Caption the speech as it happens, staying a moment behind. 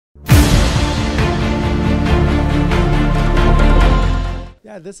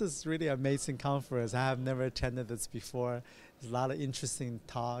Yeah, this is really amazing conference. I have never attended this before. There's a lot of interesting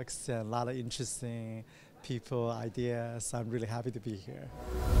talks and a lot of interesting people, ideas. I'm really happy to be here.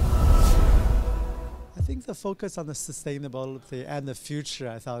 I think the focus on the sustainability and the future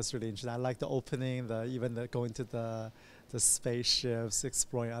I thought was really interesting. I like the opening, even going to the spaceships,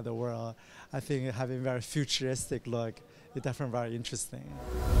 exploring other world. I think having a very futuristic look is definitely very interesting.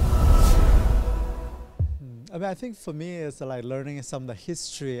 I mean, I think for me, it's like learning some of the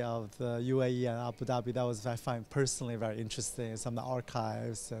history of the U.A.E. and Abu Dhabi. That was, I find personally very interesting, some of the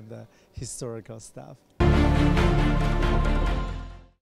archives and the historical stuff.